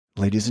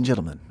Ladies and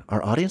gentlemen,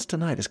 our audience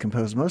tonight is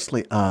composed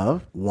mostly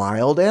of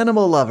wild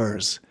animal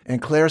lovers. And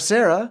Claire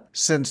Sarah,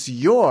 since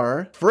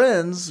you're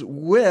friends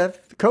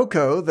with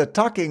COCO the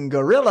Talking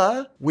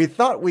Gorilla, we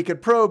thought we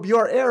could probe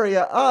your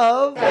area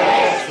of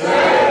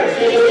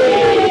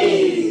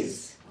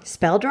Expertease.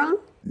 Spelled wrong?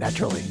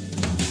 Naturally.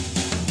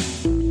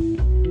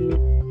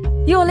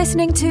 You're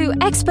listening to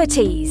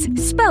Expertease,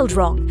 Spelled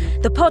Wrong,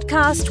 the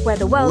podcast where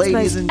the world's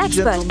Ladies most and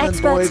expert gentlemen,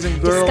 experts boys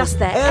and girls, discuss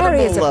their animal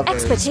areas of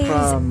lovers expertise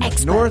from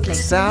expertly. north,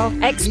 south,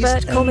 expert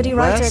east, comedy and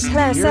writer west.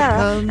 Claire Here Sarah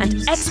comes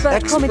and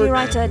expert comedy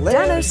writer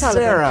Claire Dan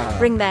O'Sullivan Sarah.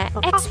 bring their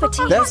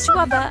expertise to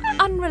other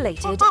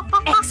unrelated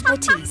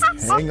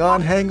expertises. Hang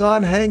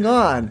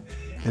on.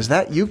 Is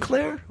that you,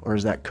 Claire? Or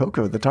is that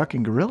COCO the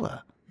Talking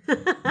Gorilla?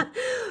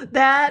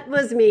 That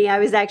was me. I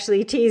was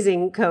actually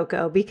teasing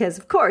Coco because,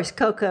 of course,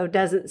 Coco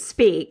doesn't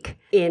speak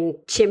in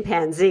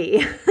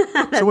chimpanzee.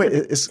 So wait,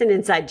 It's an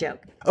inside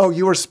joke. Oh,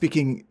 you were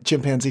speaking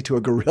chimpanzee to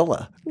a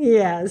gorilla.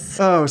 Yes.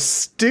 Oh,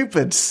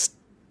 stupid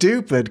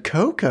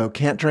Coco.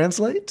 Can't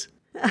translate?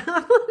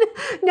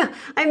 No,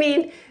 I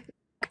mean,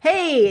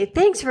 hey,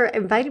 thanks for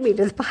inviting me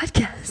to the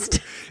podcast.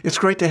 It's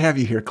great to have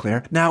you here,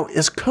 Claire. Now,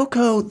 is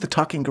COCO the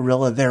Talking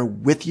Gorilla there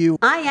with you?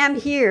 I am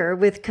here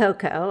with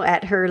Coco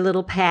at her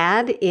little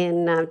pad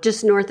in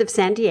just north of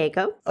San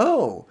Diego.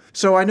 Oh,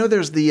 so I know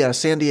there's the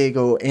San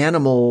Diego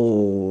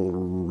Animal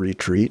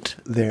Retreat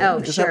there. Oh,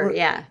 Is that sure, where-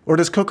 yeah. Or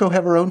does COCO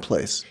have her own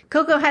place?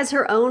 Coco has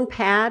her own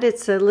pad.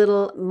 It's a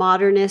little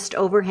modernist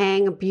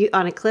overhang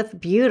on a cliff,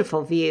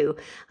 beautiful view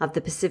of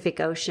the Pacific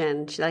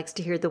Ocean. She likes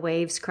to hear the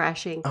waves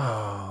crashing.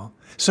 Oh,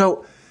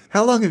 so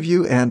how long have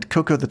you and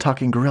COCO the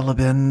Talking Gorilla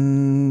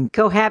been...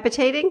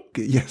 Cohabitating?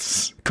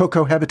 Yes,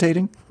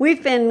 cohabitating?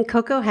 We've been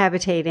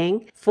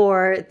cohabitating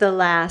for the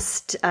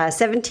last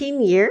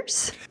 17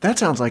 years. That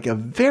sounds like a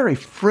very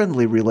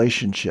friendly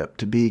relationship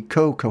to be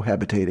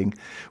cohabitating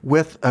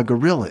with a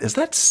gorilla. Is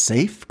that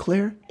safe,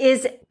 Claire?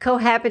 Is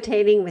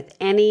cohabitating with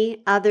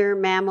any other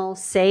mammal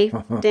safe,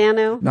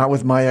 Dano? Not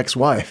with my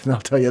ex-wife,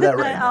 I'll tell you that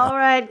right now. All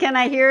right, can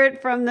I hear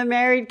it from the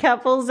married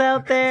couples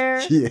out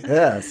there?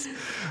 Yes.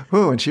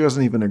 Oh, and she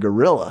wasn't even a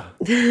gorilla.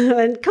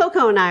 And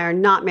Coco and I are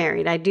not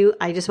married. I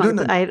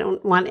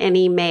don't want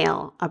any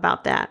mail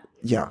about that.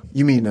 Yeah,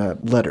 you mean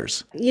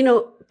letters. You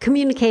know,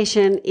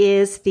 communication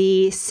is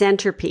the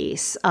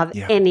centerpiece of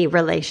any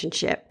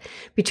relationship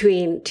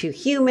between two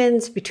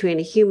humans, between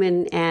a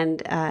human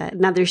and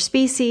another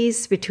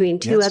species, between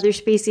two other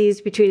species,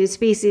 between a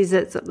species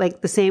that's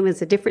like the same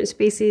as a different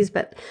species,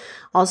 but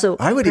also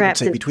I would even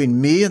say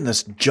between me and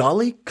this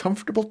jolly,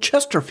 comfortable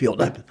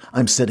Chesterfield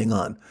I'm sitting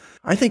on.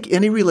 I think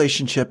any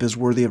relationship is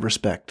worthy of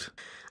respect.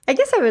 I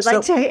guess I would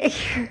like to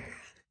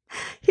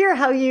hear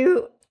how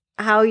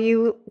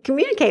you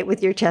communicate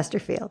with your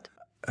Chesterfield.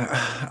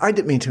 I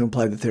didn't mean to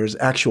imply that there's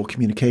actual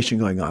communication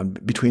going on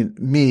between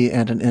me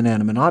and an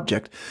inanimate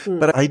object,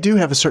 but I do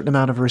have a certain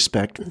amount of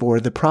respect for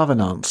the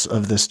provenance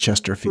of this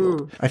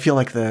Chesterfield. I feel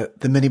like the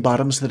many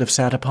bottoms that have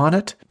sat upon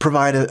it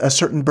provide a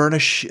certain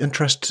burnish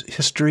interest,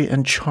 history,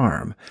 and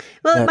charm.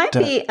 Well, it might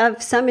be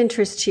of some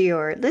interest to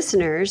your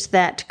listeners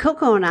that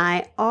Coco and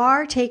I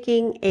are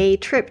taking a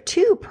trip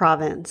to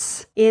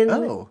Provence in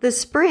the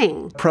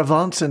spring.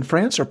 Provence in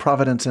France or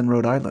Providence in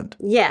Rhode Island?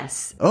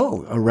 Yes.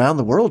 Oh, around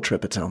the world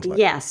trip, it sounds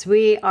like. Yes,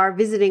 we are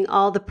visiting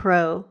all the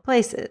pro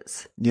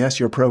places. Yes,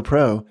 you're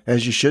pro,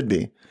 as you should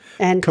be.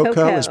 And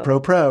Coco is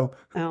pro.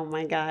 Oh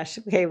my gosh.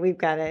 Okay, we've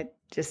got to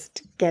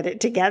just get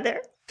it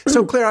together.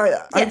 So,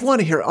 Claire, I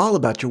want to hear all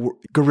about your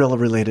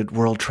gorilla-related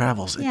world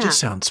travels. It just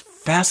sounds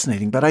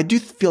fascinating, but I do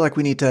feel like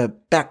we need to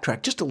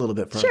backtrack just a little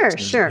bit for our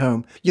listeners at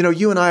home. You know,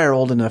 you and I are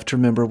old enough to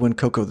remember when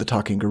COCO the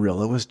Talking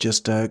Gorilla was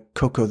just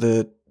COCO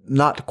the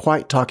not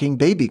quite talking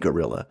baby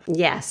gorilla.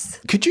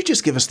 Yes. Could you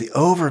just give us the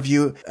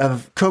overview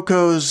of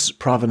COCO's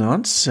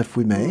provenance, if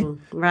we may?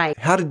 Right.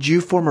 How did you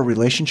form a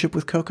relationship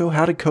with COCO?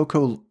 How did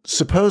COCO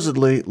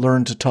supposedly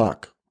learn to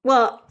talk?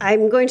 Well,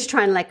 I'm going to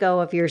try and let go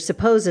of your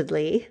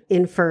supposedly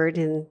inferred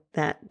in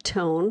that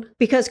tone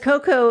because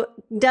Coco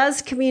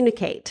does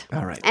communicate.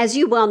 All right. As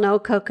you well know,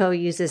 Coco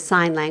uses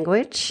sign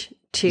language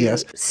to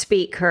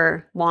speak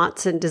her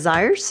wants and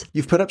desires.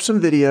 You've put up some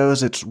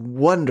videos. It's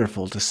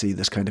wonderful to see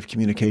this kind of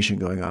communication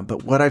going on.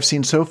 But what I've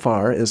seen so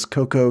far is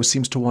COCO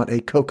seems to want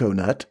a cocoa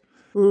nut.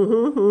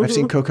 I've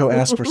seen COCO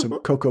ask for some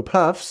Cocoa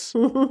Puffs.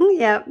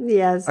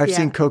 I've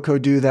seen COCO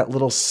do that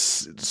little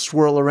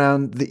swirl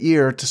around the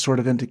ear to sort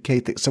of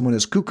indicate that someone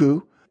is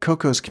cuckoo.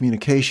 COCO's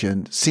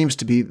communication seems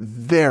to be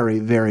very,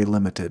 very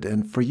limited.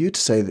 And for you to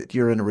say that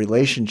you're in a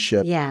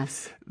relationship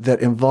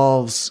that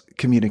involves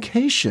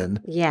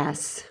communication,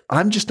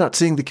 I'm just not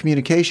seeing the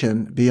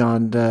communication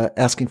beyond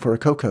asking for a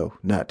cocoa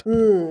nut.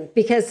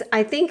 Because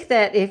I think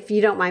that if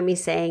you don't mind me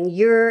saying,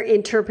 you're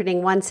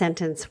interpreting one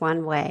sentence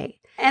one way.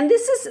 And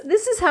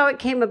this is how it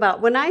came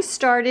about. When I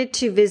started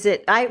to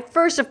visit, I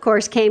first, of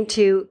course, came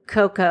to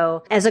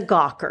COCO as a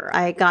gawker.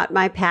 I got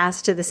my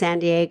pass to the San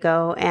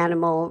Diego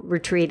Animal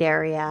Retreat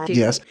area.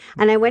 Yes.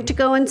 And I went to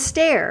go and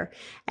stare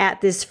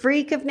at this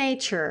freak of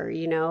nature,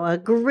 a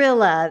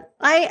gorilla.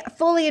 I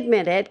fully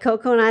admit it.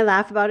 COCO and I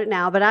laugh about it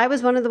now, but I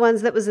was one of the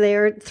ones that was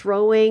there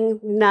throwing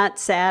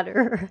nuts at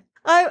her.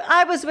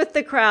 I was with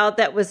the crowd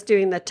that was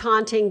doing the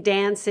taunting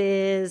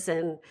dances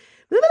and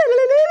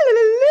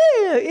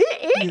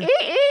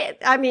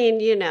I mean,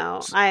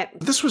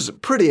 This was a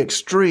pretty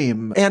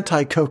extreme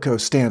anti-COCO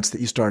stance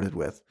that you started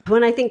with.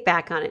 When I think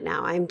back on it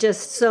now, I'm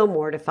just so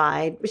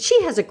mortified.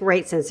 She has a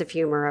great sense of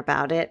humor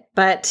about it,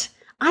 but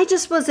I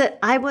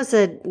was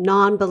a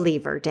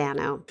non-believer,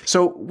 Dano.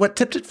 So what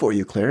tipped it for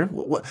you, Claire?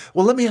 Well,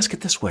 let me ask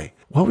it this way.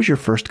 What was your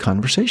first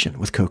conversation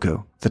with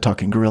COCO, the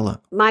talking gorilla?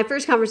 My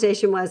first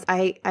conversation was,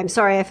 I'm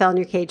sorry I fell in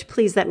your cage.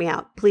 Please let me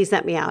out. Please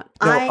let me out.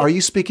 Now, are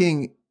you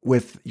speaking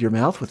with your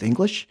mouth, with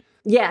English?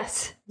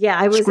 Yes. Yeah,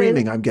 I was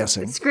screaming, I'm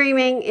guessing.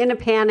 Screaming in a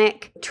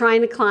panic,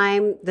 trying to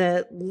climb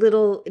the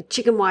little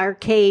chicken wire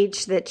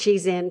cage that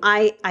she's in.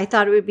 I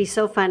thought it would be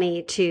so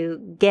funny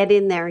to get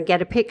in there and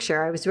get a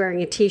picture. I was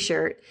wearing a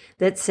T-shirt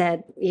that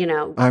said,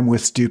 I'm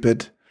with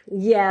stupid.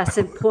 Yes,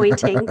 and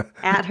pointing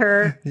at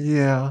her.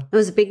 Yeah. It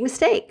was a big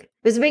mistake.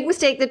 It was a big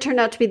mistake that turned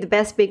out to be the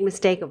best big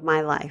mistake of my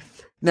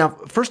life. Now,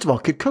 first of all,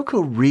 could COCO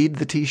read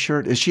the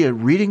T-shirt? Is she a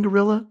reading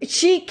gorilla?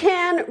 She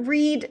can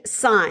read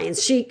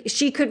signs.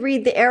 She could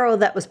read the arrow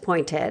that was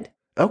pointed.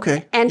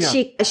 Okay. And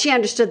she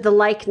understood the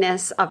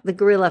likeness of the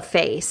gorilla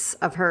face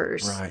of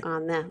hers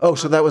on the. Oh,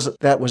 so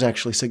that was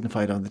actually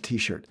signified on the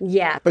T-shirt.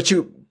 Yeah. But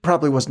she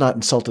probably was not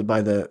insulted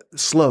by the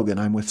slogan,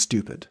 I'm with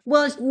stupid.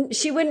 Well,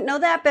 she wouldn't know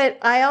that, but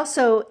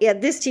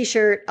this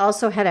T-shirt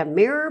also had a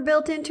mirror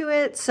built into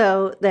it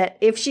so that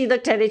if she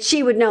looked at it,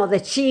 she would know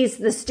that she's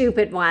the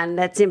stupid one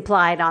that's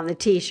implied on the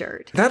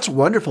T-shirt. That's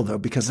wonderful, though,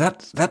 because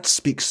that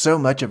speaks so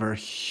much of her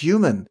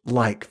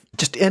human-like.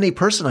 Just any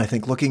person, I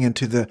think, looking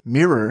into the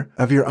mirror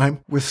of your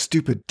I'm with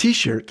stupid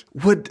T-shirt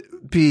would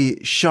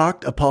be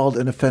shocked, appalled,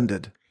 and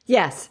offended.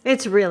 Yes,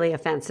 it's really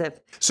offensive.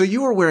 So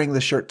you were wearing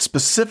the shirt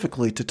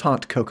specifically to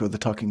taunt COCO the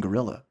talking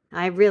gorilla.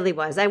 I really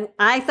was.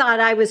 I thought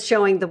I was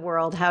showing the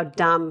world how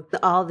dumb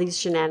all these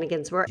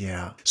shenanigans were.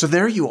 Yeah. So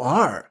there you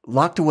are,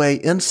 locked away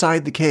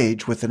inside the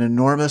cage with an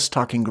enormous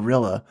talking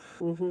gorilla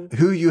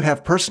who you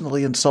have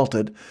personally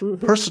insulted,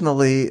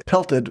 personally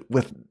pelted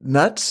with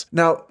nuts.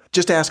 Now,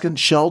 just asking,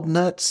 shelled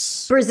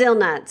nuts? Brazil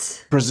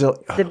nuts.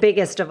 The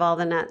biggest of all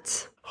the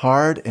nuts.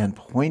 Hard and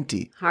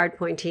pointy. Hard,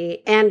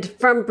 pointy. And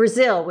from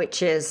Brazil,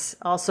 which is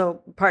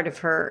also part of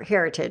her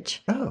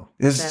heritage. Oh,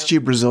 is she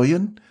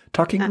Brazilian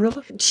talking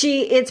gorilla?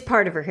 It's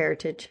part of her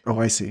heritage.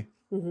 Oh, I see.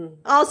 Mm-hmm.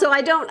 Also,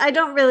 I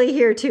don't really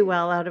hear too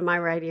well out of my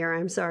right ear.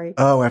 I'm sorry.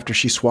 Oh, after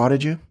she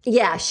swatted you?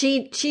 Yeah,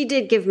 she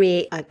did give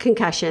me a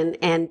concussion,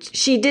 and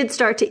she did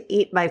start to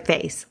eat my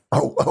face.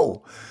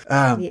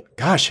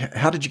 Gosh,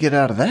 how did you get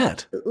out of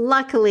that?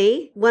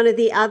 Luckily, one of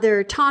the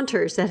other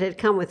taunters that had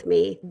come with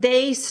me,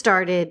 they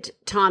started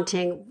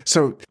taunting.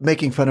 So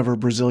making fun of her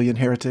Brazilian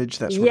heritage,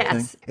 that sort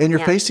of thing? And your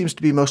face seems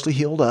to be mostly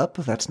healed up.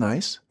 That's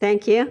nice.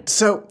 Thank you.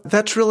 So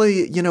that's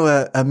really,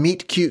 a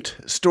meat cute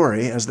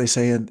story, as they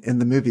say in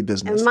the movie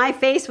business. And my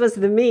face was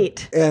the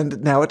meat.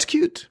 And now it's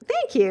cute.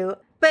 Thank you.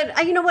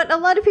 But you know what a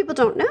lot of people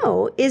don't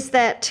know is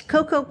that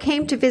COCO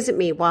came to visit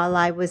me while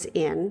I was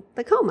in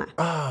the coma.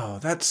 Oh,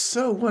 that's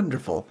so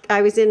wonderful.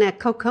 I was in a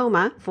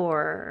coma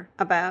for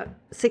about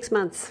 6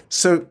 months.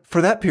 So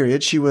for that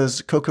period, she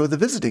was COCO the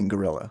visiting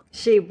gorilla.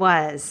 She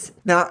was.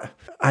 Now,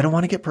 I don't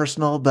want to get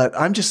personal, but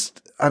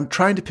I'm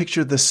trying to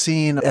picture the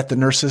scene at the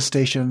nurse's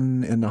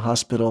station in the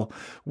hospital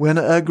when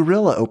a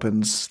gorilla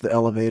opens the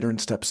elevator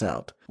and steps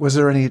out. Was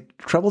there any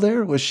trouble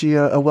there? Was she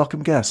a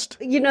welcome guest?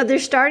 There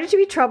started to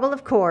be trouble,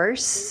 of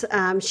course.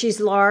 She's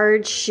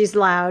large, she's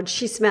loud,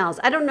 she smells.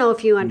 I don't know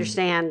if you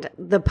understand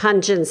the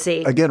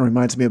pungency. Again,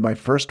 reminds me of my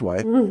first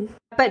wife.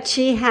 But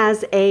she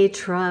has a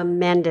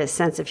tremendous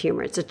sense of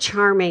humor. It's a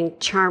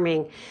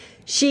charming.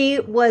 She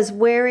was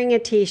wearing a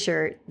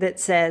T-shirt that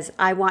says,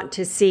 I want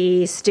to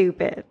see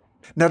stupid.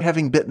 Now,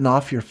 having bitten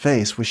off your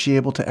face, was she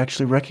able to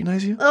actually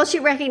recognize you? Well, she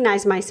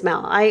recognized my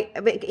smell.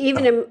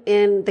 Even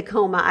in the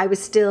coma, I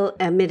was still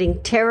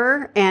emitting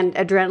terror and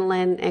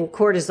adrenaline and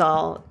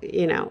cortisol,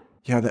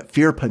 Yeah, that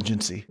fear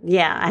pungency.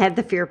 Yeah, I had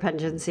the fear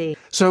pungency.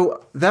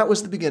 So that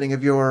was the beginning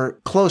of your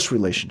close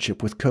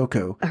relationship with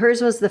COCO.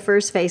 Hers was the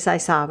first face I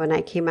saw when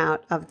I came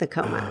out of the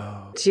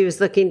coma. Oh. She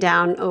was looking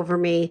down over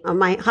me on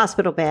my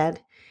hospital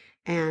bed,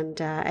 and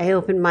I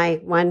opened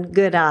my one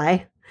good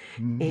eye.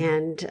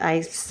 And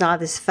I saw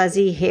this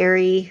fuzzy,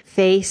 hairy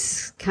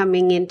face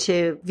coming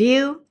into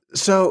view.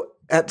 So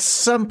at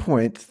some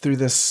point through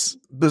this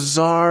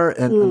bizarre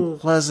and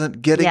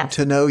unpleasant getting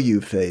to know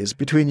you phase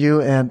between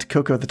you and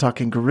COCO the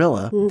talking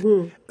gorilla,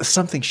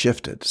 something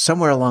shifted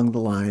somewhere along the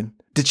line.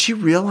 Did she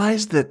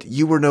realize that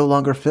you were no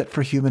longer fit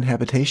for human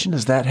habitation?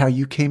 Is that how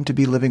you came to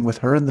be living with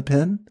her in the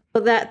pen?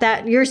 Well,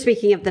 that you're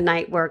speaking of the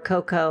night where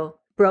COCO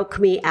broke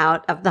me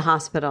out of the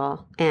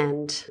hospital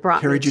and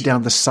carried you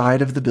down the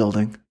side of the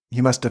building.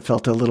 You must have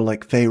felt a little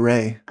like Fay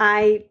Ray.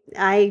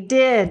 I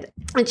did.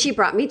 And she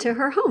brought me to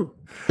her home.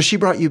 She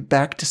brought you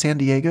back to San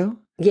Diego?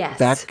 Yes.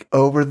 Back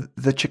over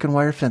the chicken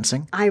wire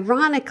fencing?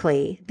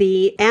 Ironically,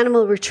 the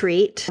animal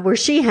retreat where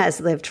she has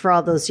lived for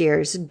all those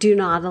years do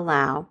not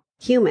allow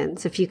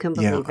humans, if you can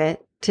believe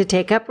it, to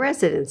take up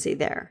residency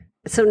there.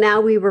 So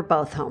now we were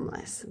both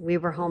homeless. We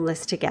were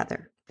homeless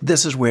together.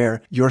 This is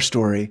where your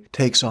story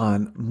takes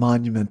on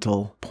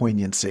monumental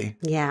poignancy.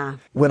 Yeah.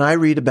 When I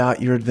read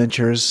about your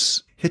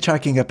adventures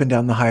hitchhiking up and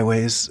down the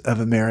highways of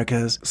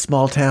America's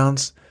small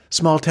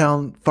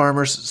town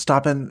farmers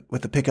stopping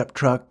with a pickup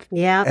truck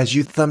as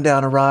you thumb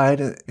down a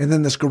ride, and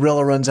then this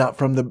gorilla runs out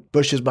from the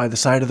bushes by the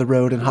side of the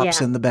road and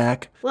hops in the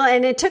back. Well,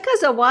 and it took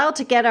us a while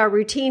to get our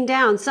routine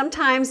down.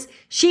 Sometimes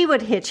she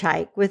would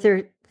hitchhike with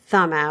her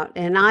thumb out,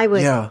 and I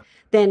would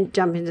then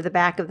jump into the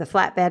back of the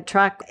flatbed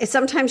truck.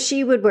 Sometimes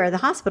she would wear the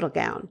hospital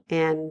gown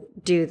and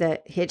do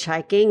the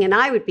hitchhiking, and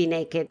I would be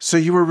naked. So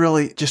you were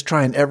really just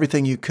trying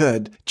everything you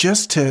could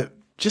just to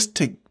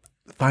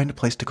find a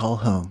place to call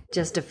home.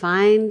 Just to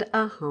find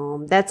a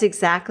home. That's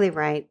exactly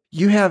right.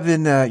 You have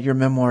in your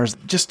memoirs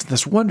just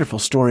this wonderful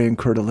story in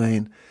Coeur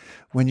d'Alene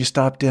when you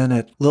stopped in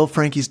at Lil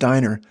Frankie's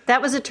Diner.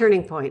 That was a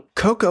turning point.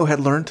 Coco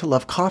had learned to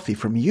love coffee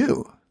from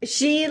you.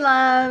 She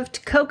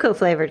loved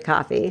cocoa-flavored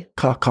coffee.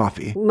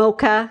 Coffee.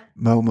 Mocha.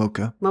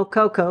 Mocha.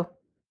 Mococo.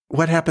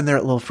 What happened there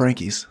at Lil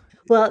Frankie's?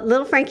 Well,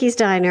 Little Frankie's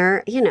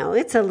Diner,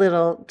 it's a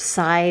little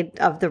side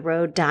of the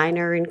road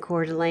diner in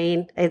Coeur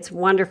d'Alene. It's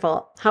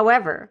wonderful.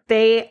 However,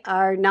 they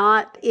are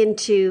not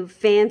into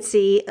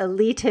fancy,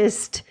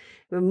 elitist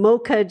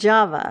mocha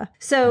java.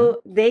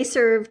 So they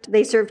served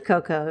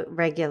Coco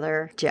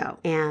regular Joe.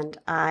 And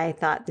I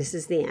thought, this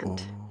is the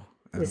end.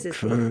 This is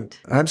the end.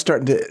 I'm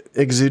starting to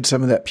exude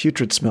some of that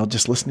putrid smell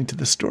just listening to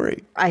the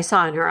story. I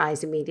saw in her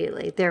eyes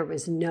immediately, there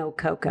was no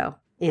cocoa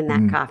in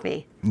that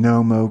coffee.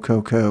 No mo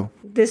cocoa.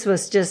 This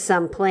was just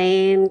some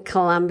plain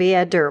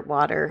Columbia dirt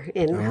water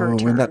in her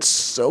terms. And that's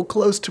so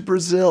close to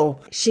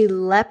Brazil. She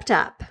leapt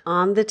up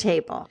on the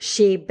table.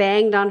 She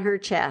banged on her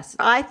chest.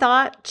 I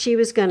thought she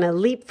was going to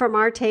leap from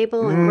our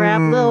table and grab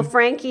little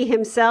Frankie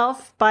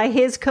himself by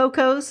his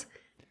cocos.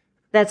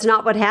 That's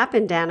not what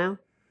happened, Dano.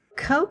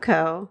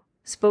 Coco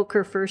spoke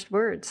her first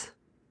words.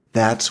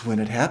 That's when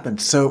it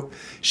happened. So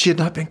she had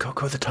not been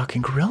COCO the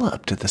Talking Gorilla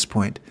up to this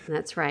point.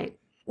 That's right.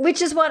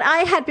 Which is what I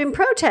had been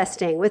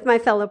protesting with my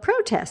fellow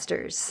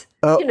protesters.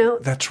 Oh,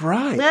 that's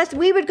right.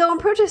 We would go and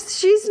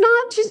protest.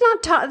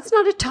 It's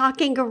not a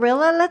talking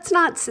gorilla.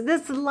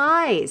 This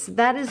lies.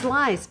 That is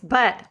lies.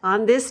 But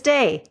on this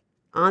day,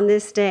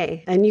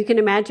 and you can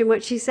imagine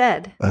what she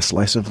said. A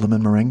slice of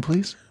lemon meringue,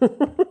 please.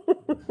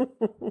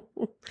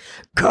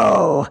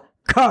 Go.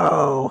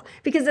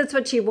 Because that's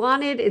what she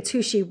wanted. It's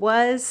who she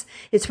was.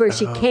 It's where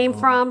she came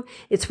from.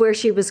 It's where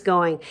she was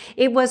going.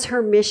 It was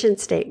her mission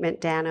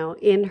statement, Dano,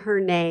 in her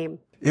name.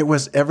 It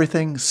was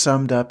everything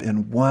summed up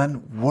in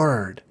one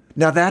word.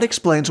 Now that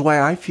explains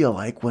why I feel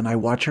like when I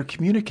watch her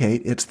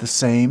communicate, it's the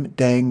same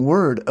dang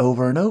word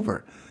over and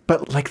over.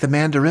 But like the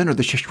Mandarin or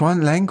the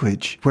Sichuan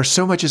language, where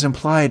so much is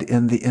implied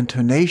in the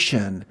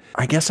intonation,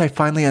 I guess I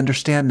finally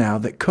understand now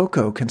that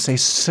Coco can say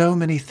so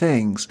many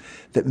things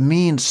that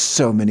mean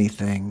so many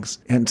things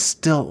and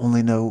still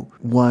only know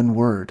one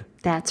word.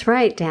 That's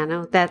right,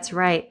 Dano. That's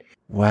right.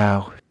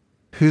 Wow.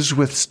 Who's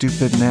with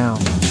stupid now?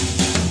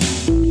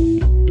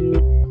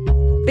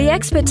 The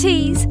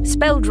Expertease,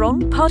 spelled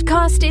wrong,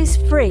 podcast is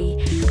free.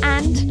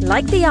 And,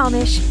 like the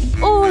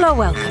Amish, all are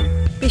welcome.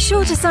 Be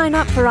sure to sign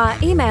up for our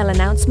email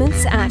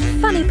announcements at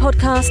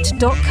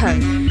funnypodcast.co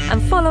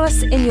and follow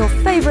us in your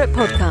favourite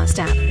podcast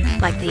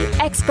app, like the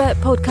expert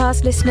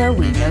podcast listener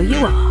we know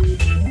you are.